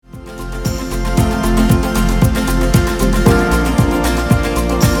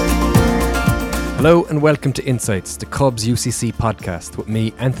Hello and welcome to Insights, the Cubs UCC podcast with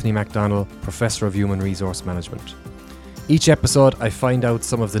me, Anthony MacDonald, Professor of Human Resource Management. Each episode I find out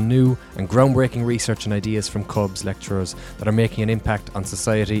some of the new and groundbreaking research and ideas from Cubs lecturers that are making an impact on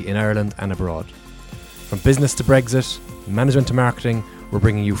society in Ireland and abroad. From business to Brexit, management to marketing, we're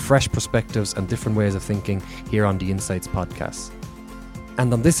bringing you fresh perspectives and different ways of thinking here on the Insights podcast.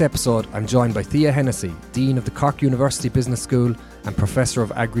 And on this episode, I'm joined by Thea Hennessy, Dean of the Cork University Business School and Professor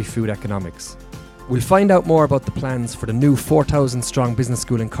of Agri-Food Economics. We'll find out more about the plans for the new 4,000 strong business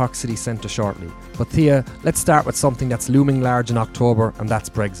school in Cork City Centre shortly. But Thea, let's start with something that's looming large in October, and that's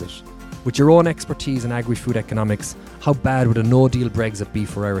Brexit. With your own expertise in agri-food economics, how bad would a no-deal Brexit be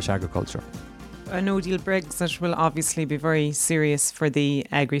for Irish agriculture? A no-deal Brexit will obviously be very serious for the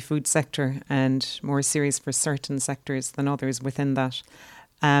agri-food sector and more serious for certain sectors than others within that.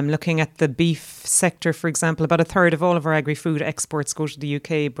 Looking at the beef sector, for example, about a third of all of our agri-food exports go to the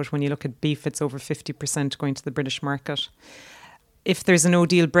UK, but when you look at beef, it's over 50% going to the British market. If there's a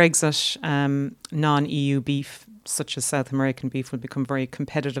no-deal Brexit, non-EU beef, such as South American beef, will become very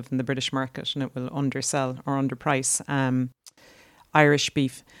competitive in the British market and it will undersell or underprice Irish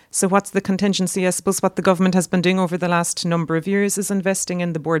beef. So what's the contingency? I suppose what the government has been doing over the last number of years is investing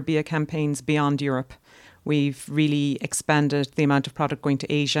in the Bord Bia campaigns beyond Europe. We've really expanded the amount of product going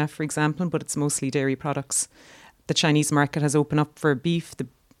to Asia, for example, but it's mostly dairy products. The Chinese market has opened up for beef. The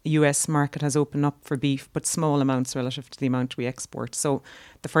US market has opened up for beef, but small amounts relative to the amount we export. So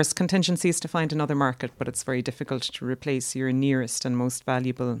the first contingency is to find another market, but it's very difficult to replace your nearest and most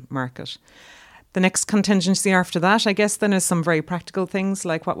valuable market. The next contingency after that, I guess, then is some very practical things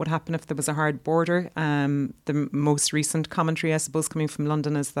like what would happen if there was a hard border. The most recent commentary, I suppose, coming from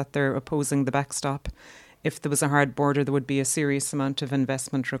London is that they're opposing the backstop. If there was a hard border, there would be a serious amount of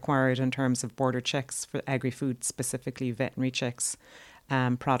investment required in terms of border checks for agri-food, specifically veterinary checks,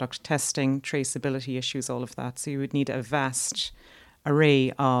 product testing, traceability issues, all of that. So you would need a vast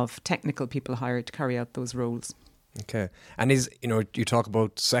array of technical people hired to carry out those roles. Okay. And you talk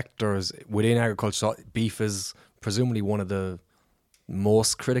about sectors within agriculture, beef is presumably one of the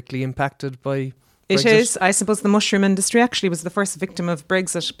most critically impacted by Brexit? It is. I suppose the mushroom industry actually was the first victim of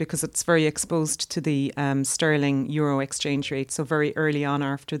Brexit because it's very exposed to the sterling euro exchange rate. So very early on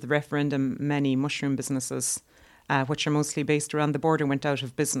after the referendum, many mushroom businesses, which are mostly based around the border, went out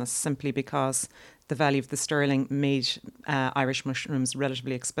of business simply because the value of the sterling made Irish mushrooms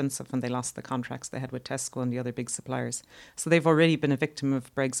relatively expensive and they lost the contracts they had with Tesco and the other big suppliers. So they've already been a victim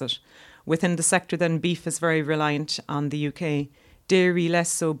of Brexit. Within the sector then, beef is very reliant on the UK. Dairy less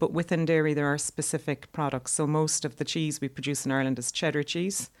so, but within dairy there are specific products. So most of the cheese we produce in Ireland is cheddar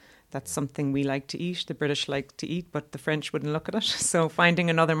cheese. That's something we like to eat, the British like to eat, but the French wouldn't look at it. So finding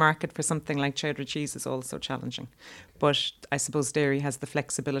another market for something like cheddar cheese is also challenging. But I suppose dairy has the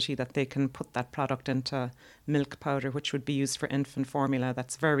flexibility that they can put that product into milk powder, which would be used for infant formula.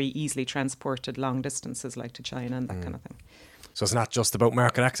 That's very easily transported long distances, like to China and that kind of thing. So it's not just about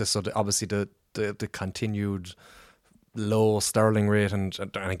market access. So obviously the continued low sterling rate and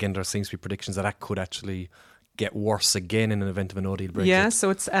again there seems to be predictions that could actually get worse again in an event of a no-deal Brexit. Yeah,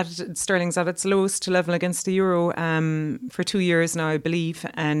 so sterling's at its lowest level against the euro for 2 years now, I believe,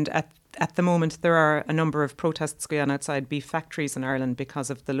 and at the moment there are a number of protests going on outside beef factories in Ireland because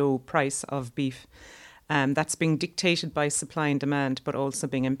of the low price of beef. That's being dictated by supply and demand, but also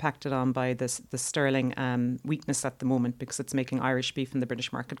being impacted on by the sterling weakness at the moment because it's making Irish beef in the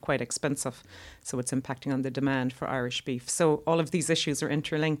British market quite expensive. So it's impacting on the demand for Irish beef. So all of these issues are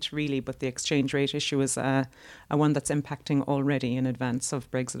interlinked really, but the exchange rate issue is a one that's impacting already in advance of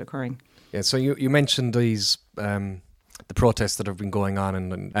Brexit occurring. Yeah, so you mentioned these the protests that have been going on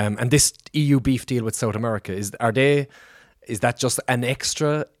and this EU beef deal with South America, is that just an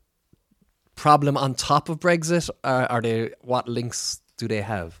extra problem on top of Brexit? What links do they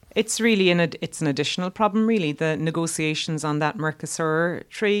have? It's really it's an additional problem really. The negotiations on that Mercosur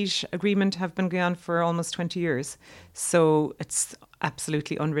trade agreement have been going on for almost 20 years. So it's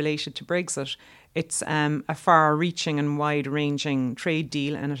absolutely unrelated to Brexit. It's a far-reaching and wide-ranging trade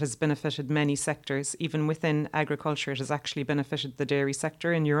deal and it has benefited many sectors. Even within agriculture, it has actually benefited the dairy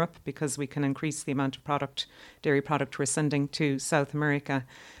sector in Europe because we can increase the amount of dairy product we're sending to South America.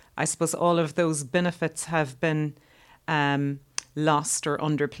 I suppose all of those benefits have been lost or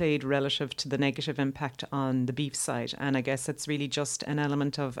underplayed relative to the negative impact on the beef side. And I guess it's really just an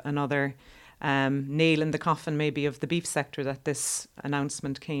element of another nail in the coffin maybe of the beef sector that this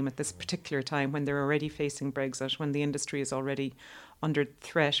announcement came at this particular time when they're already facing Brexit, when the industry is already under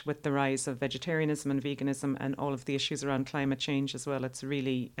threat with the rise of vegetarianism and veganism and all of the issues around climate change as well. It's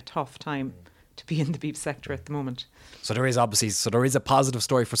really a tough time to be in the beef sector at the moment. So there is a positive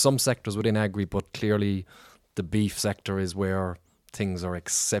story for some sectors within agri, but clearly the beef sector is where things are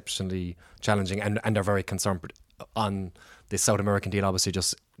exceptionally challenging, and they're very concerned on the South American deal, obviously,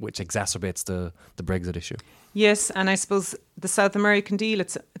 just which exacerbates the Brexit issue. Yes, and I suppose the South American deal,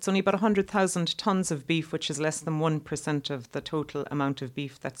 it's only about 100,000 tonnes of beef, which is less than 1% of the total amount of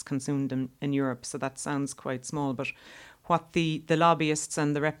beef that's consumed in Europe. So that sounds quite small, but what the lobbyists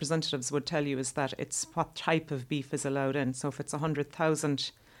and the representatives would tell you is that it's what type of beef is allowed in. So if it's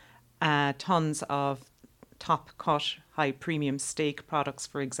 100,000 tonnes of top cut, high premium steak products,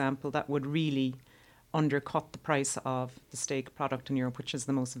 for example, that would really undercut the price of the steak product in Europe, which is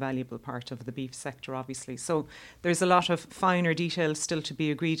the most valuable part of the beef sector, obviously. So there's a lot of finer details still to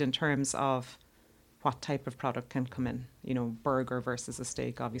be agreed in terms of what type of product can come in. You know, burger versus a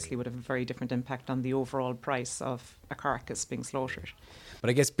steak obviously would have a very different impact on the overall price of a carcass being slaughtered. But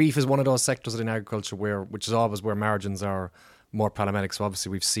I guess beef is one of those sectors in agriculture which is always where margins are more problematic. So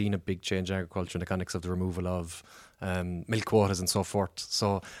obviously we've seen a big change in agriculture in the context of the removal of milk quotas and so forth.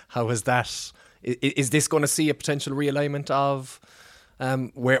 So how is that? Is this going to see a potential realignment of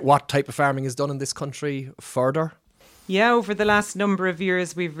what type of farming is done in this country further? Yeah, over the last number of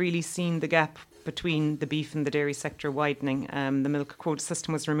years, we've really seen the gap between the beef and the dairy sector widening. The milk quota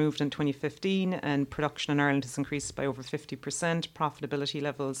system was removed in 2015 and production in Ireland has increased by over 50%. Profitability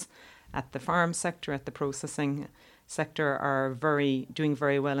levels at the farm sector, at the processing sector are doing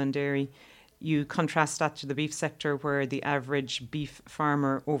very well in dairy. You contrast that to the beef sector, where the average beef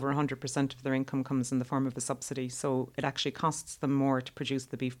farmer, over 100% of their income comes in the form of a subsidy. So it actually costs them more to produce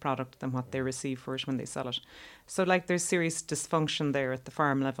the beef product than what they receive for it when they sell it. So there's serious dysfunction there at the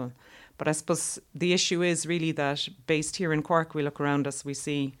farm level. But I suppose the issue is really that based here in Cork, we look around us, we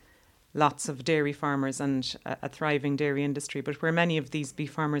see lots of dairy farmers and a thriving dairy industry. But where many of these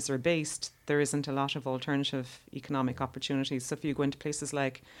beef farmers are based, there isn't a lot of alternative economic opportunities. So if you go into places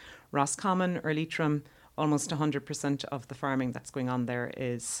like Roscommon or Leitrim, almost 100% of the farming that's going on there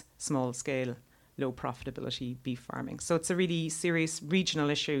is small scale, low profitability beef farming. So it's a really serious regional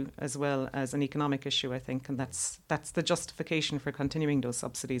issue as well as an economic issue, I think, and that's the justification for continuing those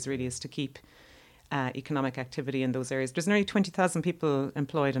subsidies, really, is to keep economic activity in those areas. There's nearly 20,000 people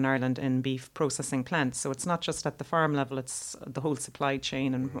employed in Ireland in beef processing plants, so it's not just at the farm level, it's the whole supply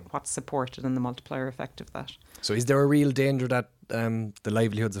chain and what's supported and the multiplier effect of that. So is there a real danger that the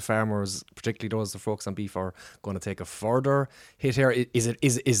livelihoods of farmers, particularly those that focus on beef, are going to take a further hit here?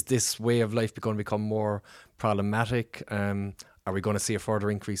 Is this way of life going to become more problematic? Are we going to see a further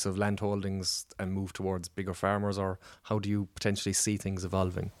increase of land holdings and move towards bigger farmers, or how do you potentially see things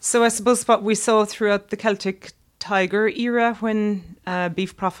evolving? So I suppose what we saw throughout the Celtic Tiger era, when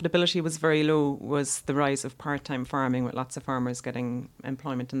beef profitability was very low, was the rise of part-time farming, with lots of farmers getting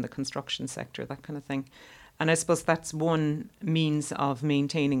employment in the construction sector, that kind of thing. And I suppose that's one means of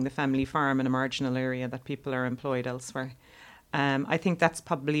maintaining the family farm in a marginal area, that people are employed elsewhere. I think that's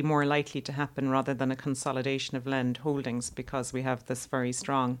probably more likely to happen rather than a consolidation of land holdings, because we have this very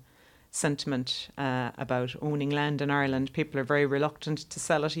strong sentiment about owning land in Ireland. People are very reluctant to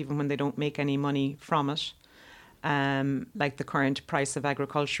sell it even when they don't make any money from it. Like the current price of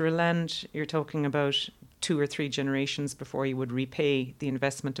agricultural land, you're talking about 2 or 3 generations before you would repay the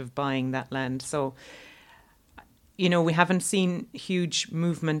investment of buying that land. So, you know, we haven't seen huge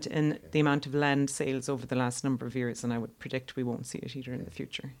movement in the amount of land sales over the last number of years, and I would predict we won't see it either in the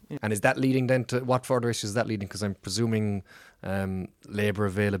future. Yeah. And is that leading then to what further issues is that leading? Because I'm presuming labour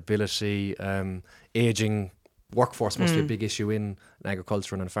availability, ageing workforce must be a big issue in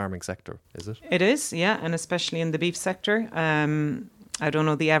agriculture and in farming sector, is it? It is, yeah, and especially in the beef sector. I don't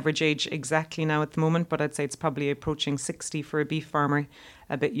know the average age exactly now at the moment, but I'd say it's probably approaching 60 for a beef farmer,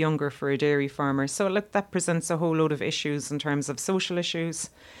 a bit younger for a dairy farmer. So look, that presents a whole load of issues in terms of social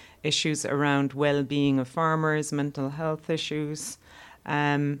issues around well-being of farmers, mental health issues.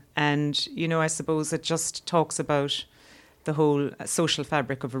 And, you know, I suppose it just talks about the whole social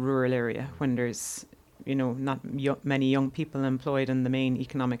fabric of a rural area when there's, you know, not many young people employed in the main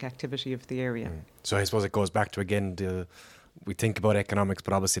economic activity of the area. So I suppose it goes back to, again, we think about economics,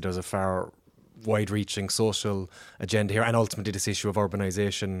 but obviously there's a far wide-reaching social agenda here, and ultimately this issue of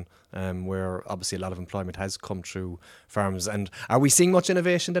urbanisation, where obviously a lot of employment has come through farms. And are we seeing much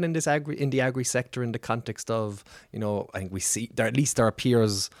innovation then in the agri sector in the context of, you know, I think we see there, at least there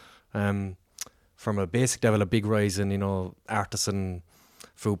appears from a basic level, a big rise in, you know, artisan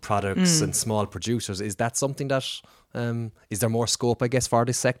food products and small producers. Is that something that is there more scope, I guess, for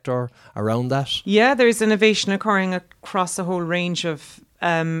this sector around that? Yeah, there's innovation occurring across a whole range of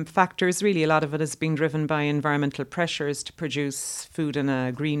factors, really. A lot of it is being driven by environmental pressures to produce food in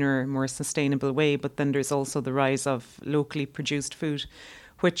a greener, more sustainable way. But then there's also the rise of locally produced food,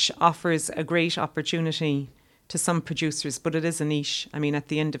 which offers a great opportunity to some producers, but it is a niche. I mean, at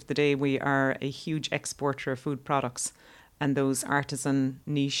the end of the day, we are a huge exporter of food products, and those artisan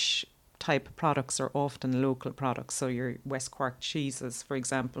niche type products are often local products. So your West Cork cheeses, for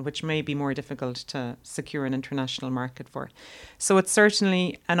example, which may be more difficult to secure an international market for. So it's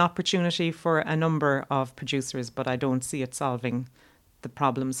certainly an opportunity for a number of producers, but I don't see it solving the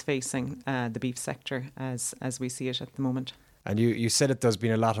problems facing the beef sector as we see it at the moment. And you said that there's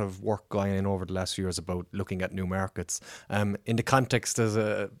been a lot of work going in over the last few years about looking at new markets. In the context as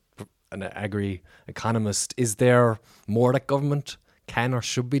an agri-economist, is there more that government can or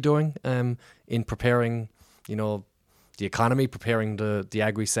should be doing in preparing, the economy, preparing the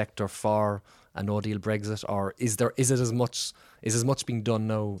agri sector for a no-deal Brexit, or is as much being done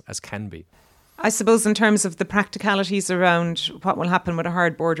now as can be? I suppose in terms of the practicalities around what will happen with a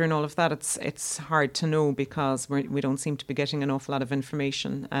hard border and all of that, it's hard to know because we don't seem to be getting an awful lot of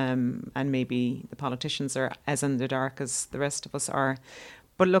information, and maybe the politicians are as in the dark as the rest of us are.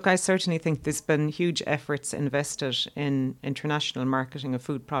 But look, I certainly think there's been huge efforts invested in international marketing of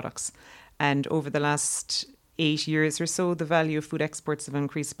food products, and over the last 8 years or so, the value of food exports have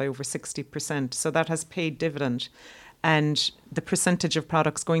increased by over 60%. So that has paid dividend, and the percentage of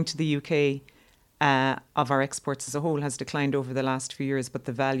products going to the UK of our exports as a whole has declined over the last few years, but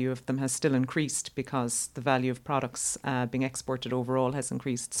the value of them has still increased because the value of products being exported overall has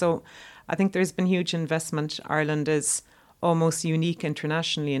increased. So I think there's been huge investment. Ireland is almost unique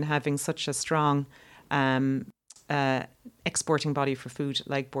internationally in having such a strong exporting body for food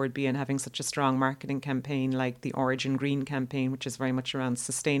like Board B, and having such a strong marketing campaign like the Origin Green campaign, which is very much around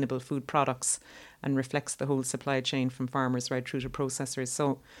sustainable food products and reflects the whole supply chain from farmers right through to processors.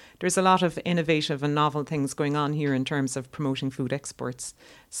 So there's a lot of innovative and novel things going on here in terms of promoting food exports.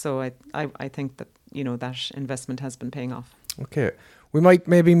 So I think that, that investment has been paying off. Okay. We might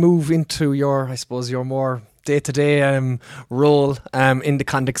maybe move into your more day-to-day role in the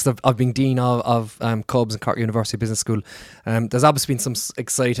context of being Dean of Cubs and Cork University Business School. There's obviously been some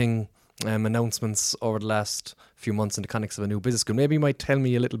exciting announcements over the last few months in the context of a new business school. Maybe you might tell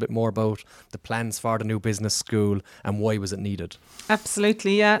me a little bit more about the plans for the new business school and why was it needed?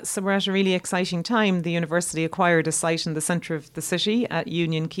 Absolutely, yeah. So we're at a really exciting time. The university acquired a site in the centre of the city at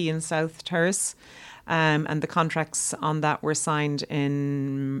Union Quay in South Terrace. And the contracts on that were signed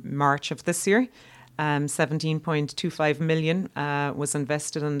in March of this year. 17.25 million was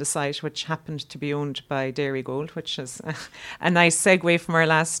invested in the site, which happened to be owned by Dairygold, which is a nice segue from our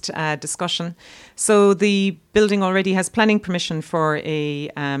last discussion. So the building already has planning permission for a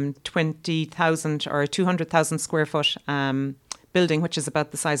 20,000 or 200,000 square foot building, which is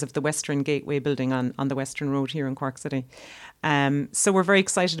about the size of the Western Gateway building on the Western Road here in Cork City. So we're very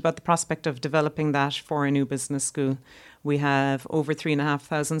excited about the prospect of developing that for a new business school. We have over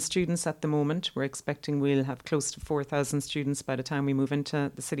 3,500 students at the moment. We're expecting we'll have close to 4,000 students by the time we move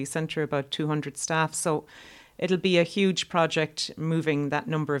into the city centre, about 200 staff. So it'll be a huge project moving that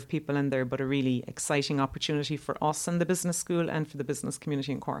number of people in there, but a really exciting opportunity for us in the business school and for the business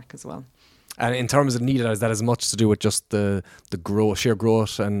community in Cork as well. And in terms of needed, is that as much to do with just the sheer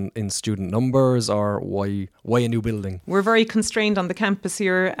growth and in student numbers, or why a new building? We're very constrained on the campus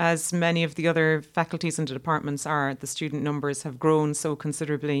here, as many of the other faculties and departments are. The student numbers have grown so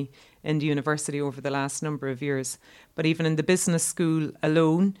considerably in the university over the last number of years. But even in the business school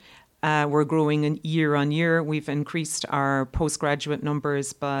alone, we're growing year on year. We've increased our postgraduate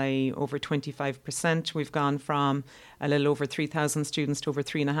numbers by over 25%. We've gone from a little over 3,000 students to over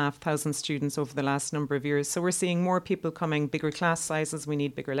 3,500 students over the last number of years. So we're seeing more people coming, bigger class sizes. We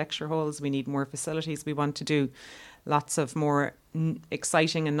need bigger lecture halls. We need more facilities. We want to do lots of more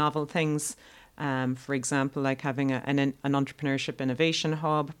exciting and novel things. For example, like having an entrepreneurship innovation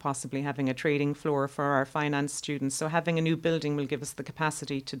hub, possibly having a trading floor for our finance students. So having a new building will give us the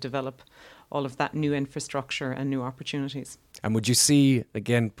capacity to develop all of that new infrastructure and new opportunities. And would you see,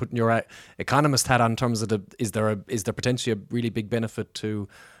 again, putting your economist hat on in terms of is there potentially a really big benefit to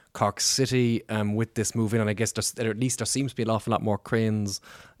Cork City with this move in? And I guess at least there seems to be an awful lot more cranes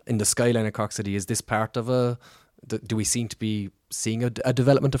in the skyline of Cork City. Is this part of do we seem to be seeing a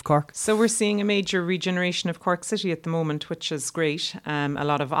development of Cork? So we're seeing a major regeneration of Cork City at the moment, which is great. A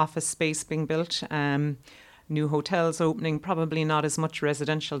lot of office space being built, new hotels opening, probably not as much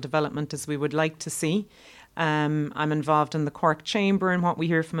residential development as we would like to see. I'm involved in the Cork Chamber, and what we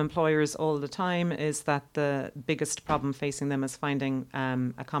hear from employers all the time is that the biggest problem facing them is finding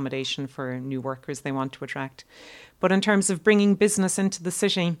accommodation for new workers they want to attract. But in terms of bringing business into the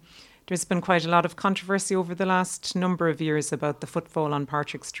city, there's been quite a lot of controversy over the last number of years about the footfall on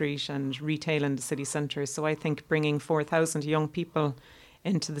Patrick Street and retail in the city centre. So I think bringing 4,000 young people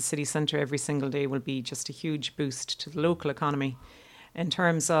into the city centre every single day will be just a huge boost to the local economy in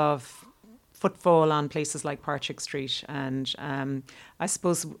terms of footfall on places like Patrick Street. And I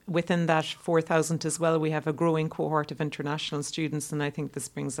suppose within that 4,000 as well, we have a growing cohort of international students, and I think this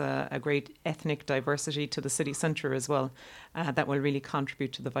brings a great ethnic diversity to the city centre as well that will really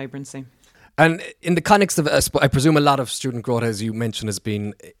contribute to the vibrancy. And in the context of, I presume a lot of student growth, as you mentioned, has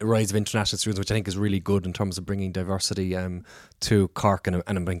been a rise of international students, which I think is really good in terms of bringing diversity to Cork, and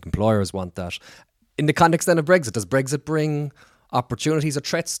I think employers want that. In the context then of Brexit, does Brexit bring opportunities or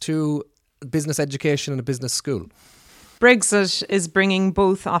threats to business education and a business school? Brexit is bringing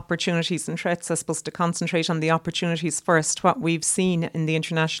both opportunities and threats. I suppose to concentrate on the opportunities first, what we've seen in the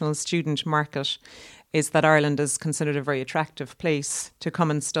international student market is that Ireland is considered a very attractive place to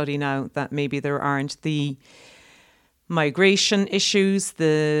come and study now, that maybe there aren't the migration issues,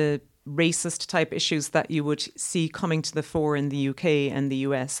 the racist type issues that you would see coming to the fore in the UK and the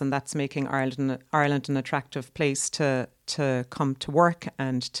US, and that's making Ireland an attractive place to come to work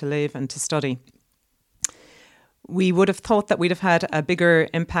and to live and to study. We would have thought that we'd have had a bigger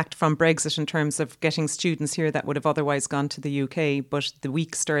impact from Brexit in terms of getting students here that would have otherwise gone to the UK, but the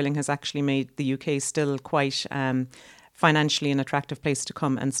weak sterling has actually made the UK still quite financially an attractive place to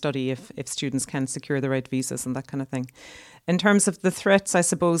come and study if students can secure the right visas and that kind of thing. In terms of the threats, I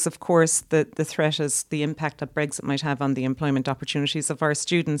suppose, of course, the threat is the impact that Brexit might have on the employment opportunities of our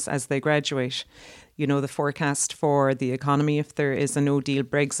students as they graduate. You know, the forecast for the economy, if there is a no-deal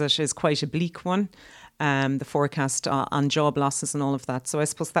Brexit, is quite a bleak one. The forecast on job losses and all of that. So I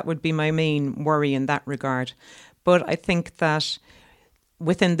suppose that would be my main worry in that regard. But I think that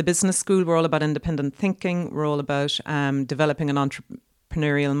within the business school, we're all about independent thinking. We're all about developing an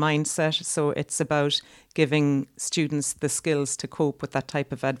entrepreneurial mindset. So it's about giving students the skills to cope with that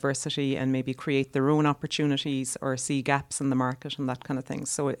type of adversity and maybe create their own opportunities or see gaps in the market and that kind of thing.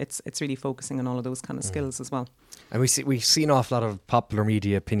 So it's really focusing on all of those kind of skills as well. And we've seen an awful lot of popular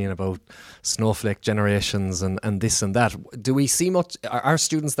media opinion about snowflake generations and this and that. Do we see much? Are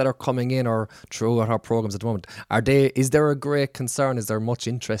students that are coming in or throughout our programs at the moment, is there a great concern? Is there much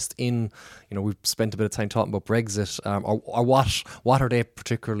interest in, we've spent a bit of time talking about Brexit, or what are they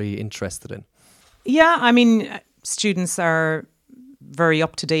particularly interested in? Yeah, I mean, students are very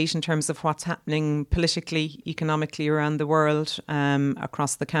up to date in terms of what's happening politically, economically around the world.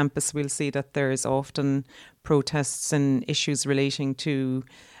 Across the campus, we'll see that there's often protests and issues relating to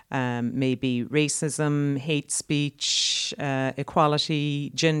maybe racism, hate speech,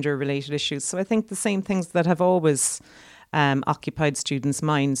 equality, gender-related issues. So I think the same things that have always occupied students'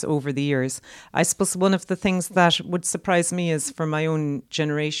 minds over the years. I suppose one of the things that would surprise me is for my own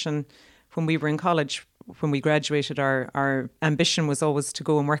generation, when we were in college, when we graduated, our ambition was always to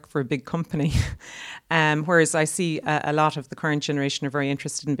go and work for a big company. Whereas I see a lot of the current generation are very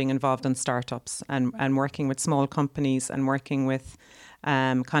interested in being involved in startups and working with small companies and working with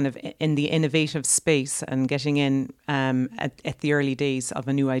kind of in the innovative space and getting in at the early days of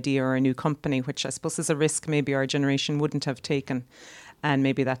a new idea or a new company, which I suppose is a risk maybe our generation wouldn't have taken. And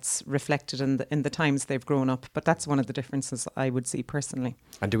maybe that's reflected in the times they've grown up. But that's one of the differences I would see personally.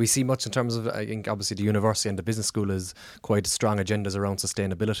 And do we see much in terms of, I think obviously the university and the business school is quite strong agendas around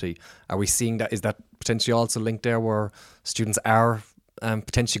sustainability. Are we seeing that? Is that potentially also linked there where students are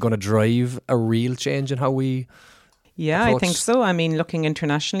potentially going to drive a real change in how we approach? I think so. I mean, looking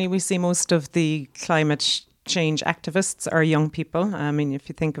internationally, we see most of the climate change activists are young people. I mean, if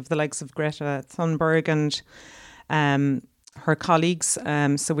you think of the likes of Greta Thunberg and her colleagues.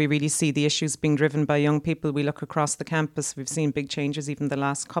 So we really see the issues being driven by young people. We look across the campus. We've seen big changes even the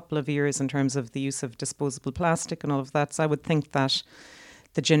last couple of years in terms of the use of disposable plastic and all of that. So I would think that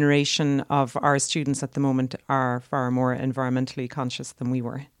the generation of our students at the moment are far more environmentally conscious than we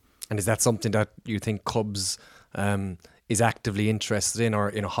were. And is that something that you think CUBS is actively interested in,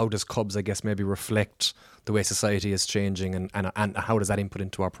 or how does CUBS, I guess, maybe reflect the way society is changing, and how does that input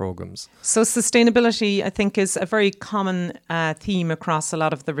into our programs? So sustainability, I think, is a very common theme across a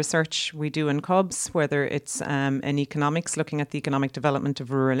lot of the research we do in CUBS, whether it's in economics, looking at the economic development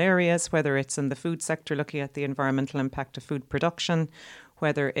of rural areas, whether it's in the food sector, looking at the environmental impact of food production,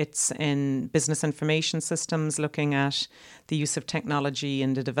 whether it's in business information systems, looking at the use of technology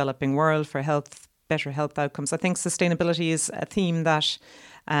in the developing world for better health outcomes. I think sustainability is a theme that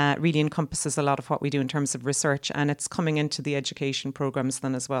really encompasses a lot of what we do in terms of research, and it's coming into the education programs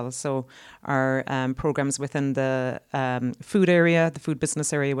then as well. So our programs within the food area, the food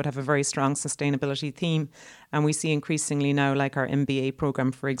business area, would have a very strong sustainability theme. And we see increasingly now, like our MBA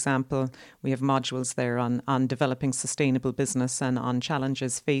program, for example, we have modules there on developing sustainable business and on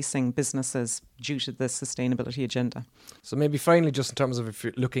challenges facing businesses due to the sustainability agenda. So maybe finally, just in terms of if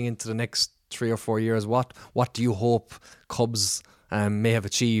you're looking into the next 3 or 4 years, what do you hope Cubs may have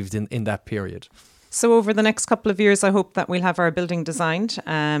achieved in that period? So over the next couple of years, I hope that we'll have our building designed,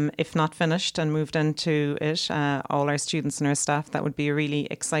 if not finished, and moved into it. All our students and our staff, that would be a really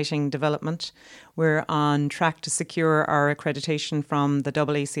exciting development. We're on track to secure our accreditation from the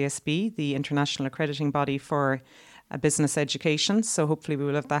AACSB, the international accrediting body for business education. So hopefully we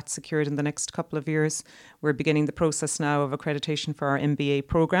will have that secured in the next couple of years. We're beginning the process now of accreditation for our MBA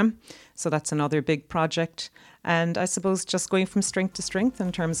program. So that's another big project. And I suppose just going from strength to strength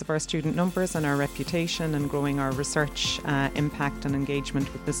in terms of our student numbers and our reputation, and growing our research impact and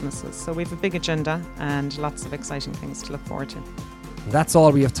engagement with businesses. So we have a big agenda and lots of exciting things to look forward to. That's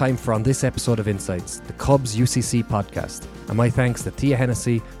all we have time for on this episode of Insights, the Cubs UCC podcast. And my thanks to Thea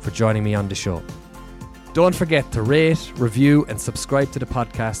Hennessy for joining me on the show. Don't forget to rate, review and subscribe to the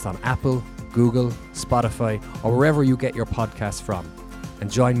podcast on Apple, Google, Spotify or wherever you get your podcasts from. And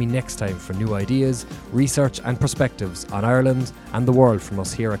join me next time for new ideas, research and perspectives on Ireland and the world from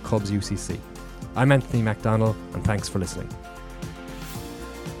us here at Cubs UCC. I'm Anthony MacDonald and thanks for listening.